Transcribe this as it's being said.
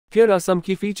Here are some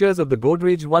key features of the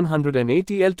Godrej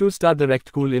 180L 2-star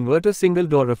direct cool inverter single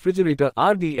door refrigerator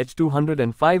RDH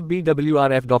 205B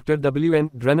WRF Dr.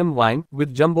 WN Drenim wine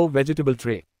with jumbo vegetable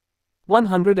tray.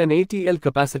 180L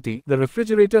capacity. The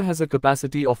refrigerator has a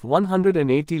capacity of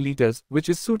 180 liters, which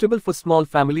is suitable for small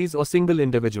families or single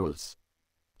individuals.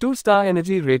 2-star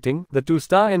energy rating. The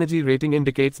 2-star energy rating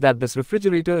indicates that this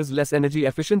refrigerator is less energy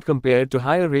efficient compared to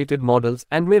higher rated models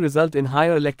and may result in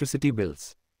higher electricity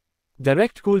bills.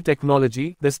 Direct cool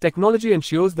technology. This technology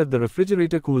ensures that the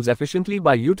refrigerator cools efficiently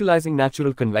by utilizing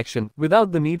natural convection,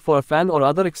 without the need for a fan or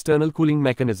other external cooling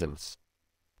mechanisms.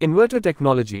 Inverter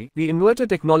technology. The inverter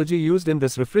technology used in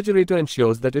this refrigerator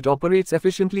ensures that it operates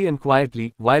efficiently and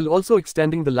quietly, while also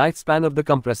extending the lifespan of the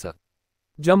compressor.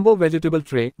 Jumbo vegetable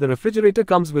tray. The refrigerator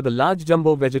comes with a large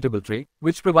jumbo vegetable tray,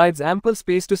 which provides ample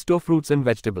space to store fruits and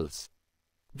vegetables.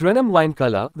 Drenim wine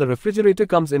color. The refrigerator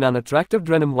comes in an attractive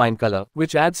Drenim wine color,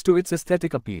 which adds to its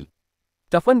aesthetic appeal.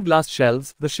 Toughened glass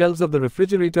shelves. The shelves of the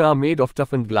refrigerator are made of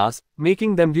toughened glass,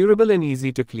 making them durable and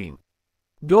easy to clean.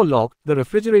 Door lock. The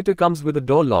refrigerator comes with a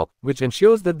door lock, which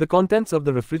ensures that the contents of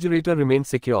the refrigerator remain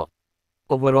secure.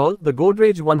 Overall, the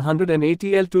Godrej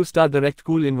 180L 2-star direct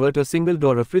cool inverter single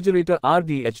door refrigerator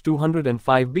RDH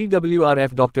 205B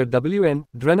WRF Dr. WN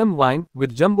Drenim wine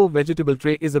with jumbo vegetable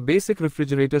tray is a basic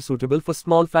refrigerator suitable for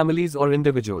small families or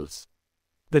individuals.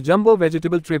 The jumbo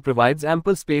vegetable tray provides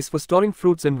ample space for storing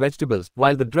fruits and vegetables,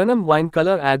 while the Drenim wine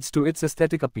color adds to its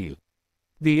aesthetic appeal.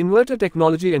 The inverter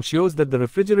technology ensures that the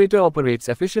refrigerator operates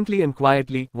efficiently and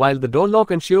quietly, while the door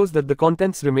lock ensures that the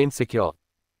contents remain secure.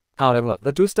 However,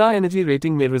 the 2-star energy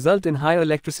rating may result in higher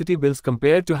electricity bills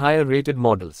compared to higher rated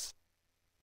models.